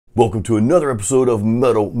Welcome to another episode of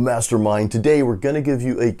Metal Mastermind. Today we're going to give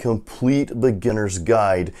you a complete beginner's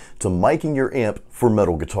guide to miking your amp for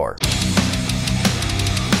metal guitar.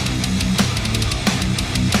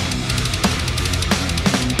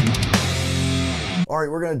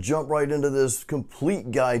 Alright, we're going to jump right into this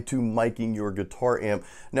complete guide to miking your guitar amp.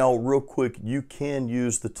 Now, real quick, you can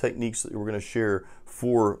use the techniques that we're going to share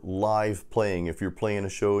for live playing. If you're playing a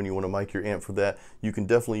show and you want to mic your amp for that, you can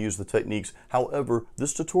definitely use the techniques. However,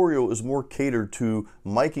 this tutorial is more catered to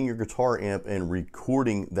miking your guitar amp and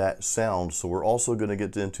recording that sound. So we're also going to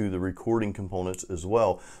get into the recording components as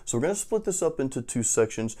well. So we're going to split this up into two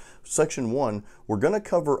sections. Section 1, we're going to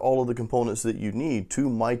cover all of the components that you need to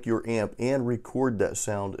mic your amp and record that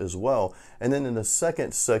sound as well. And then in the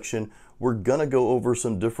second section, we're gonna go over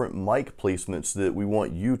some different mic placements that we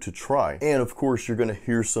want you to try. And of course, you're gonna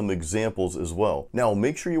hear some examples as well. Now,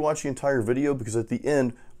 make sure you watch the entire video because at the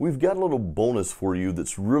end, we've got a little bonus for you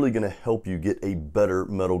that's really gonna help you get a better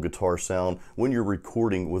metal guitar sound when you're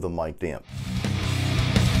recording with a mic'd amp.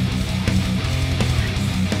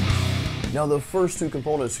 Now, the first two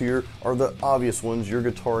components here are the obvious ones, your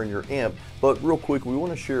guitar and your amp, but real quick, we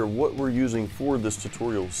want to share what we're using for this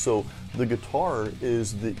tutorial. So the guitar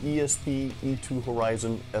is the ESP E2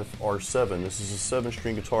 Horizon FR7. This is a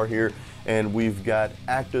 7-string guitar here, and we've got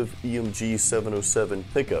active EMG 707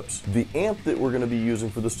 pickups. The amp that we're going to be using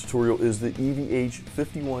for this tutorial is the EVH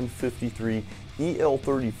 5153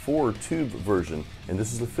 EL34 tube version, and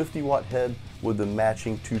this is the 50-watt head with the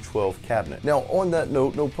matching 212 cabinet. Now, on that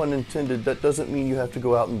note, no pun intended, that doesn't mean you have to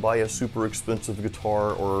go out and buy a super expensive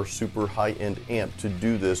guitar or a super high-end amp to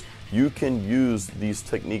do this. You can use these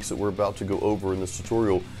techniques that we're about to go over in this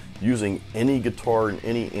tutorial using any guitar and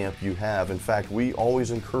any amp you have. In fact, we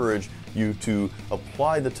always encourage you to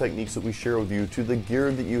apply the techniques that we share with you to the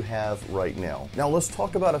gear that you have right now. Now let's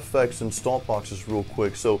talk about effects and stomp boxes real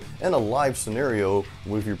quick. So in a live scenario,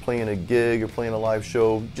 if you're playing a gig or playing a live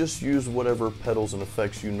show, just use whatever pedals and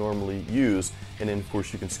effects you normally use. And then of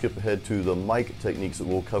course you can skip ahead to the mic techniques that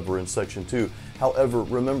we'll cover in section 2. However,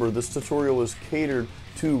 remember this tutorial is catered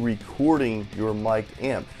to recording your mic'd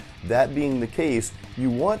amp. That being the case,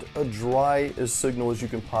 you want a dry as signal as you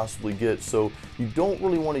can possibly get, so you don't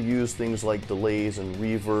really want to use things like delays and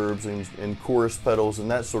reverbs and chorus pedals and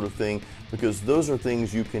that sort of thing, because those are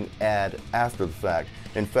things you can add after the fact.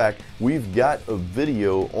 In fact, we've got a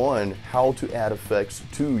video on how to add effects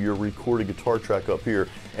to your recorded guitar track up here,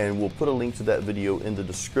 and we'll put a link to that video in the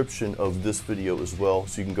description of this video as well,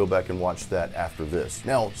 so you can go back and watch that after this.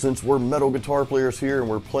 Now, since we're metal guitar players here and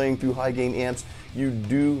we're playing through high gain amps, you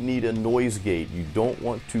do need a noise gate. You don't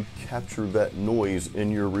want to capture that noise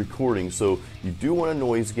in your recording, so you do want a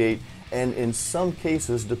noise gate, and in some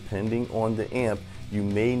cases, depending on the amp, you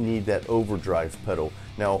may need that overdrive pedal.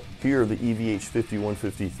 Now here, the EVH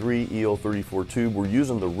 5153 EL34 tube, we're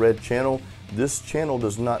using the red channel. This channel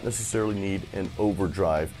does not necessarily need an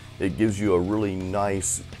overdrive. It gives you a really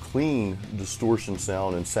nice, clean distortion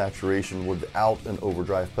sound and saturation without an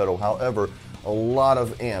overdrive pedal. However, a lot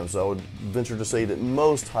of amps, I would venture to say that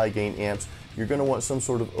most high gain amps, you're going to want some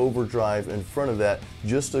sort of overdrive in front of that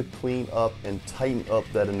just to clean up and tighten up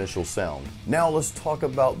that initial sound. Now let's talk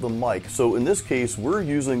about the mic. So in this case, we're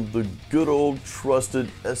using the good old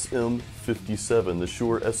trusted SM57, the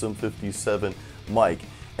Shure SM57 mic.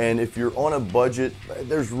 And if you're on a budget,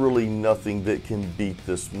 there's really nothing that can beat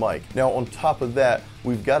this mic. Now on top of that,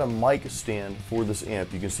 we've got a mic stand for this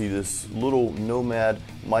amp. You can see this little Nomad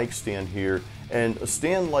mic stand here. And a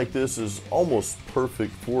stand like this is almost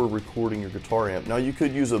perfect for recording your guitar amp. Now you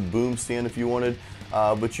could use a boom stand if you wanted,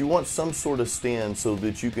 but you want some sort of stand so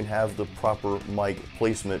that you can have the proper mic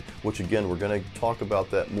placement, which again, we're going to talk about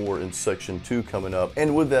that more in section 2 coming up.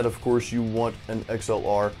 And with that, of course, you want an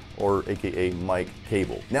XLR or AKA mic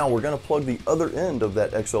cable. Now we're going to plug the other end of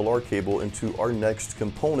that XLR cable into our next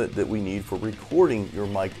component that we need for recording your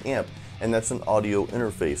mic amp, and that's an audio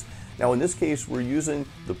interface. Now in this case, we're using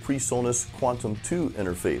the PreSonus Quantum 2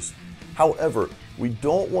 interface. However, we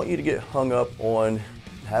don't want you to get hung up on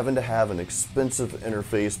having to have an expensive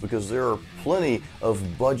interface, because there are plenty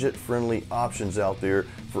of budget-friendly options out there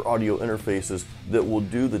for audio interfaces that will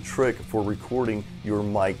do the trick for recording your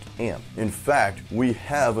mic'd amp. In fact, we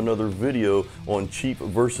have another video on cheap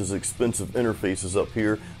versus expensive interfaces up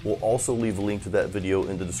here. We'll also leave a link to that video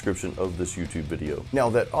in the description of this YouTube video. Now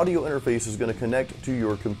that audio interface is going to connect to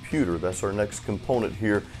your computer. That's our next component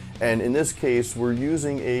here. And in this case, we're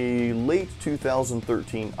using a late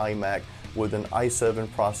 2013 iMac with an i7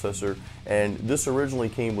 processor, and this originally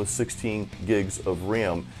came with 16 gigs of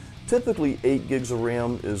RAM. Typically 8 gigs of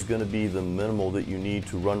RAM is going to be the minimal that you need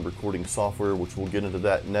to run recording software, which we'll get into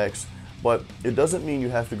that next. But it doesn't mean you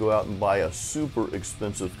have to go out and buy a super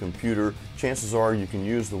expensive computer. Chances are you can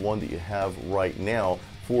use the one that you have right now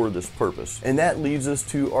for this purpose. And that leads us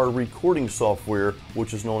to our recording software,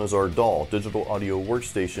 which is known as our DAW, Digital Audio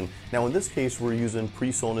Workstation. Now in this case, we're using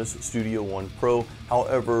PreSonus Studio One Pro.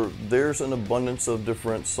 However, there's an abundance of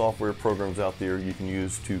different software programs out there you can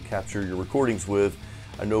use to capture your recordings with.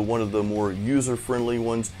 I know one of the more user-friendly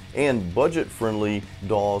ones and budget-friendly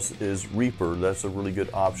DAWs is Reaper. That's a really good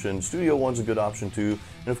option. Studio One's a good option too.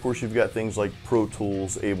 And of course, you've got things like Pro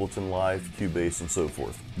Tools, Ableton Live, Cubase, and so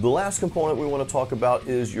forth. The last component we want to talk about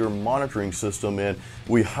is your monitoring system, and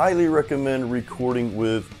we highly recommend recording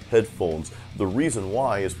with headphones. The reason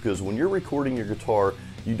why is because when you're recording your guitar,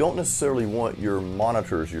 you don't necessarily want your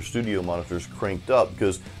monitors, your studio monitors, cranked up,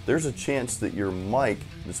 because there's a chance that your mic,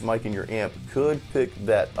 this mic in your amp, could pick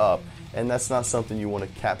that up, and that's not something you want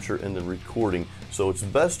to capture in the recording. So it's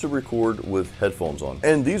best to record with headphones on.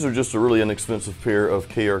 And these are just a really inexpensive pair of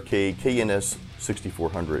KRK KNS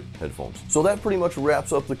 6400 headphones. So that pretty much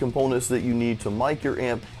wraps up the components that you need to mic your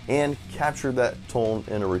amp and capture that tone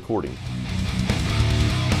in a recording.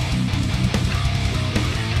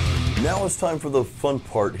 Now it's time for the fun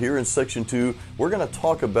part. Here in section 2, we're going to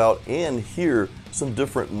talk about and hear some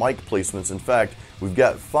different mic placements. In fact, we've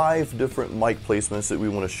got 5 different mic placements that we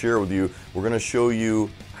want to share with you. We're going to show you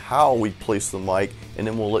how we place the mic, and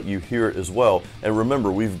then we'll let you hear it as well. And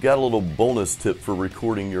remember, we've got a little bonus tip for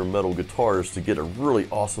recording your metal guitars to get a really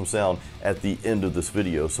awesome sound at the end of this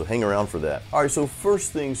video, so hang around for that. Alright, so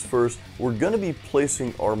first things first, we're going to be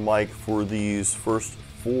placing our mic for these first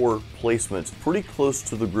 4 placements pretty close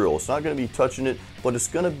to the grill. It's not going to be touching it, but it's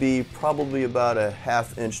going to be probably about a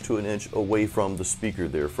 ½ inch to an inch away from the speaker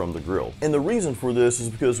there, from the grill. And the reason for this is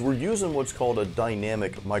because we're using what's called a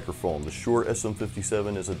dynamic microphone. The Shure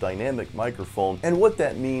SM57 is a dynamic microphone, and what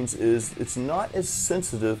that means is it's not as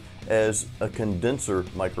sensitive as a condenser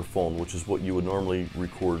microphone, which is what you would normally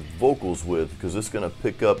record vocals with, because it's going to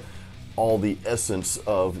pick up all the essence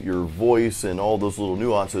of your voice and all those little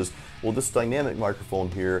nuances. Well, this dynamic microphone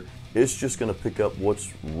here, it's just going to pick up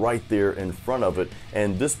what's right there in front of it,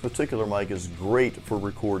 and this particular mic is great for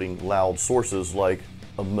recording loud sources like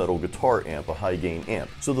a metal guitar amp, a high gain amp.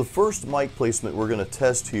 So the first mic placement we're going to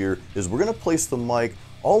test here is we're going to place the mic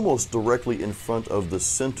almost directly in front of the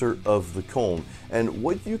center of the cone, and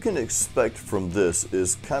what you can expect from this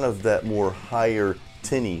is kind of that more higher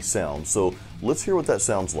tinny sound. So let's hear what that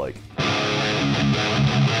sounds like.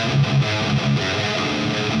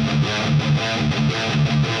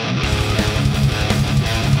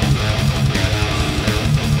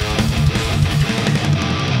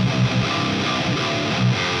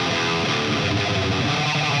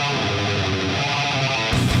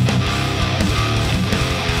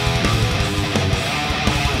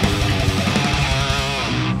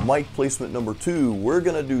 Mic placement number 2, we're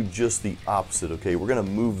going to do just the opposite, okay? We're going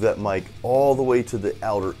to move that mic all the way to the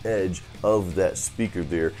outer edge of that speaker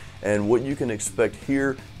there. And what you can expect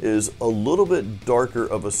here is a little bit darker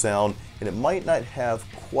of a sound, and it might not have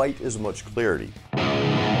quite as much clarity.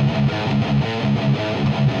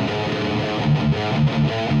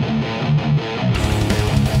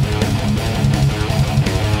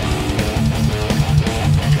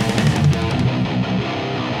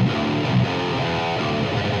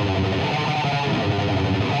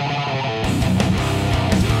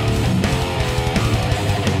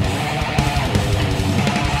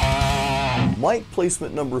 Mic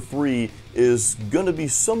placement number 3 is going to be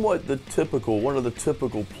somewhat the typical, one of the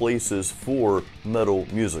typical places for metal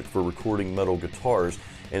music, for recording metal guitars,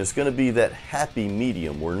 and it's going to be that happy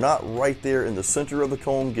medium. We're not right there in the center of the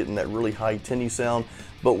cone getting that really high tinny sound,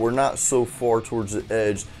 but we're not so far towards the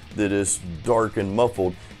edge that is dark and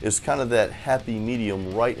muffled. It's kind of that happy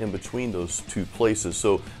medium right in between those 2 places.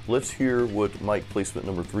 So let's hear what mic placement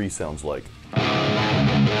number 3 sounds like.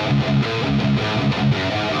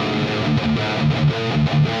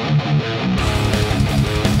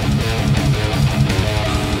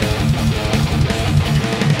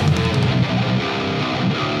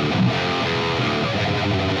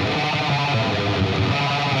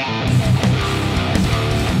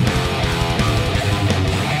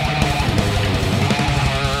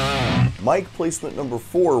 Mic placement number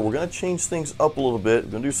 4, we're going to change things up a little bit.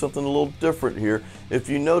 We're going to do something a little different here. If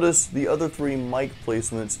you notice the other 3 mic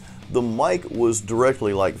placements, the mic was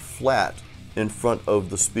directly like flat in front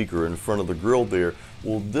of the speaker, in front of the grill there.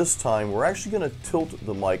 Well, this time we're actually going to tilt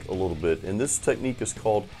the mic a little bit, and this technique is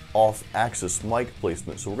called off-axis mic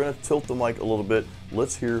placement. So we're going to tilt the mic a little bit.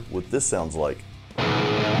 Let's hear what this sounds like.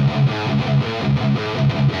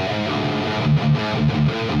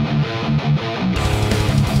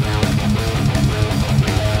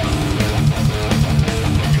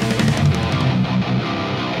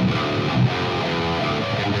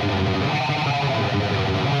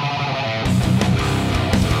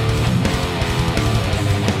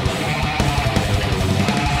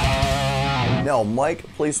 mic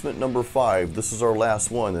placement number 5, this is our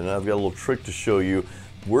last one, and I've got a little trick to show you.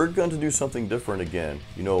 We're going to do something different again.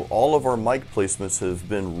 You know, all of our mic placements have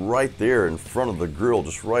been right there in front of the grill,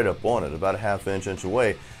 just right up on it, about a ½ inch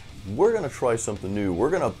away. We're going to try something new.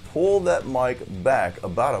 We're going to pull that mic back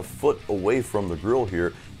about a foot away from the grill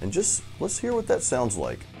here, and just let's hear what that sounds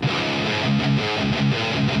like.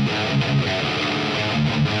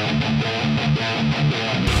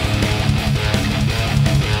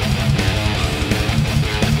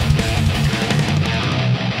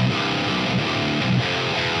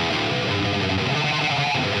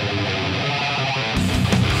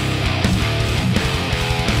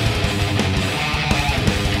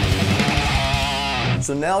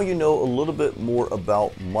 So now you know a little bit more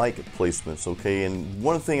about mic placements, okay? And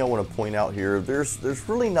one thing I want to point out here, there's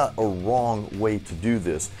really not a wrong way to do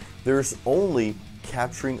this. There's only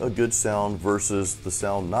capturing a good sound versus the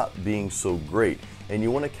sound not being so great. And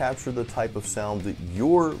you want to capture the type of sound that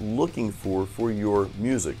you're looking for your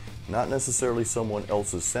music, not necessarily someone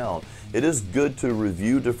else's sound. It is good to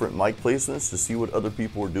review different mic placements to see what other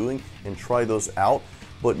people are doing and try those out.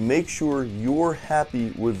 But make sure you're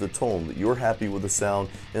happy with the tone, that you're happy with the sound,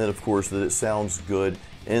 and then of course that it sounds good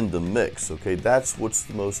in the mix, okay? That's what's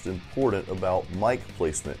the most important about mic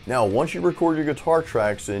placement. Now, once you record your guitar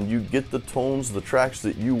tracks and you get the tones, the tracks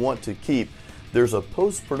that you want to keep, there's a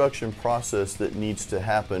post-production process that needs to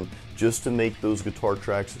happen just to make those guitar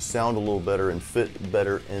tracks sound a little better and fit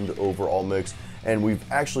better in the overall mix. And we've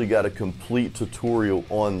actually got a complete tutorial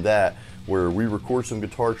on that, where we record some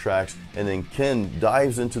guitar tracks and then Ken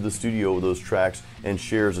dives into the studio with those tracks and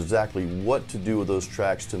shares exactly what to do with those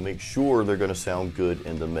tracks to make sure they're going to sound good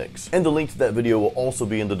in the mix. And the link to that video will also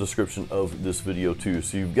be in the description of this video too,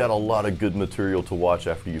 so you've got a lot of good material to watch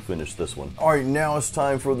after you finish this one. Alright, now it's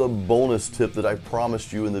time for the bonus tip that I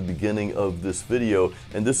promised you in the beginning of this video,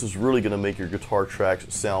 and this is really going to make your guitar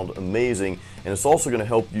tracks sound amazing, and it's also going to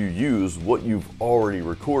help you use what you've already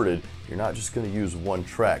recorded. You're not just going to use one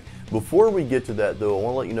track. Before we get to that though, I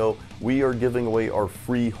want to let you know we are giving away our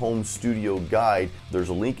free home studio guide. There's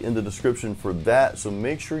a link in the description for that, so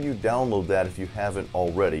make sure you download that if you haven't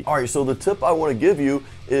already. Alright, so the tip I want to give you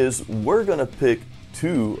is we're going to pick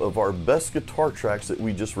 2 of our best guitar tracks that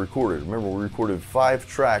we just recorded. Remember, we recorded 5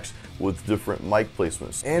 tracks with different mic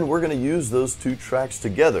placements, and we're going to use those 2 tracks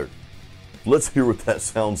together. Let's hear what that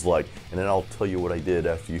sounds like, and then I'll tell you what I did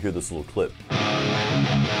after you hear this little clip.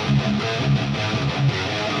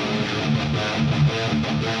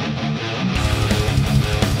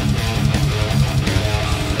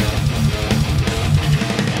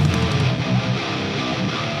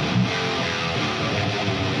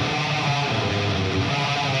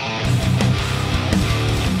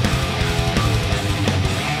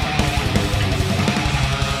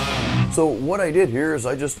 So what I did here is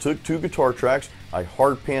I just took 2 guitar tracks, I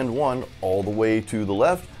hard panned one all the way to the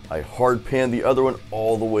left, I hard panned the other one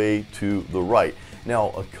all the way to the right. Now,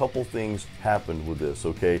 a couple things happened with this,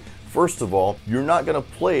 okay? First of all, you're not going to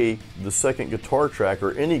play the second guitar track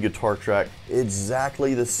or any guitar track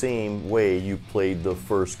exactly the same way you played the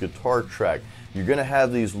first guitar track. You're going to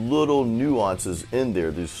have these little nuances in there,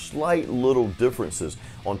 these slight little differences.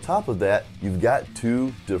 On top of that, you've got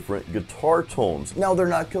 2 different guitar tones. Now, they're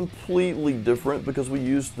not completely different because we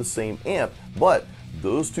used the same amp, but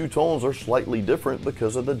those 2 tones are slightly different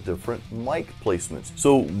because of the different mic placements.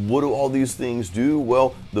 So what do all these things do?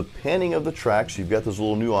 Well, the panning of the tracks, you've got those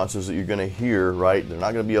little nuances that you're going to hear, right? They're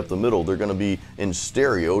not going to be up the middle. They're going to be in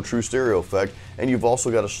stereo, true stereo effect. And you've also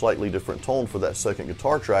got a slightly different tone for that second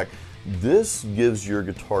guitar track. This gives your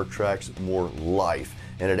guitar tracks more life,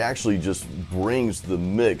 and it actually just brings the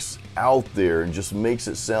mix out there and just makes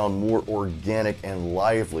it sound more organic and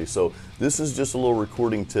lively. So this is just a little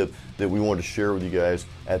recording tip that we wanted to share with you guys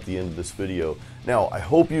at the end of this video. Now, I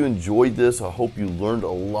hope you enjoyed this. I hope you learned a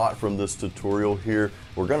lot from this tutorial here.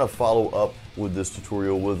 We're going to follow up with this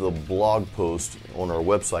tutorial with a blog post on our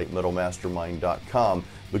website, metalmastermind.com,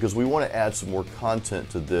 because we want to add some more content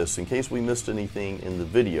to this in case we missed anything in the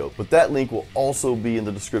video. But that link will also be in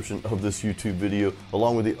the description of this YouTube video,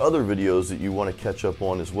 along with the other videos that you want to catch up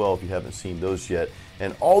on as well if you haven't seen those yet.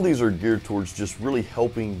 And all these are geared towards just really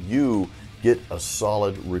helping you get a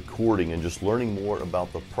solid recording and just learning more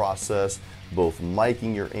about the process, both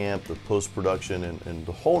miking your amp, the post-production, and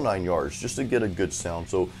the whole 9 yards, just to get a good sound.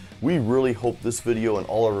 So we really hope this video and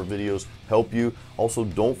all of our videos help you. Also,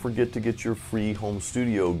 don't forget to get your free home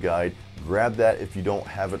studio guide. Grab that if you don't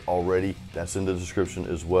have it already. That's in the description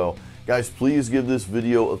as well. Guys, please give this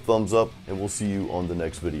video a thumbs up, and we'll see you on the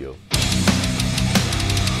next video.